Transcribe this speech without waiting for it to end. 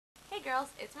girls,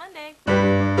 it's Monday. I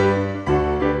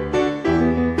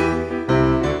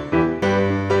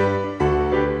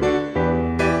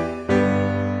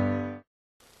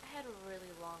had a really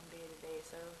long day today,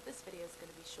 so this video is going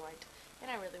to be short,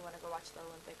 and I really want to go watch the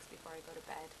Olympics before I go to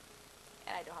bed,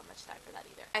 and I don't have much time for that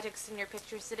either. I took senior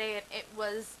pictures today, and it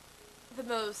was the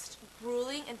most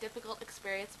grueling and difficult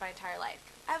experience of my entire life.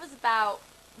 I was about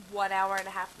 1 hour and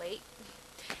a half late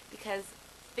because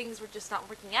things were just not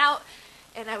working out,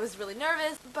 and I was really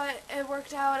nervous, but it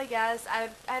worked out, I guess.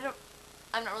 I'm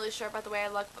not really sure about the way I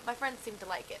look, but my friends seem to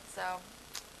like it, so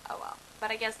oh well.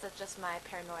 But I guess that's just my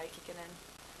paranoia kicking in.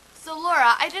 So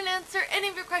Laura, I didn't answer any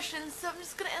of your questions, so I'm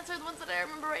just gonna answer the ones that I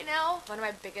remember right now. One of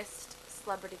my biggest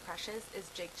celebrity crushes is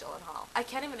Jake Gyllenhaal. I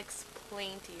can't even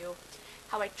explain to you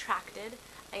how attracted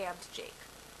I am to Jake.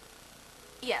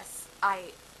 Yes,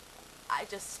 I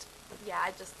really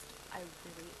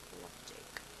love Jake.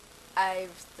 I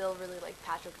still really like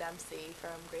Patrick Dempsey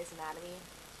from Grey's Anatomy,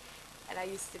 and I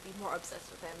used to be more obsessed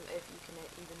with him, if you can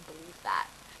even believe that.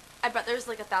 I bet there's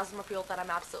like 1,000 more people that I'm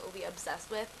absolutely obsessed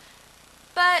with,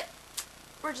 but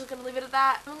we're just gonna leave it at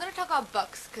that. I'm gonna talk about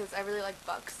books because I really like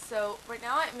books. So right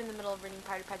now I'm in the middle of reading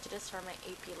Pride and Prejudice for my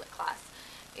AP Lit class,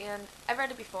 and I've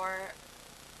read it before,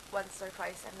 once or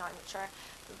twice, I'm not even sure,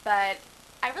 but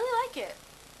I really like it,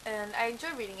 and I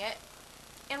enjoy reading it.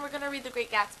 And we're going to read The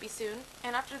Great Gatsby soon,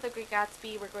 and after The Great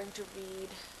Gatsby we're going to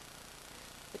read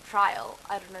The Trial.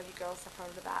 I don't know if you girls have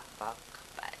heard of that book,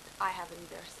 but I haven't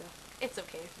either, so it's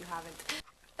okay if you haven't.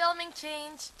 Filming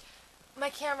change. My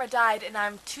camera died and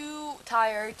I'm too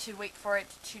tired to wait for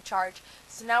it to charge,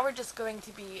 so now we're just going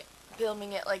to be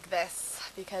filming it like this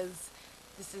because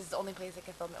this is the only place I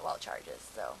can film it while it charges.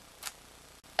 So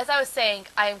as I was saying,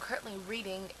 I am currently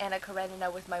reading Anna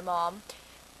Karenina with my mom,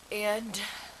 and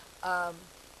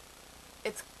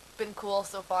it's been cool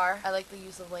so far. I like the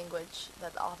use of language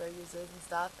that the author uses and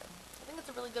stuff, and I think it's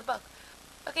a really good book.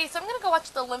 Okay, so I'm gonna go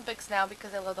watch the Olympics now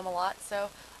because I love them a lot,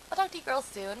 so I'll talk to you girls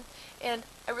soon, and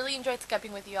I really enjoyed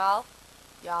Skyping with y'all.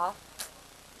 Yeah.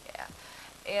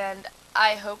 And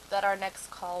I hope that our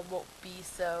next call won't be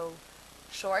so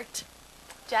short.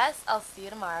 Jess, I'll see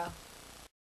you tomorrow.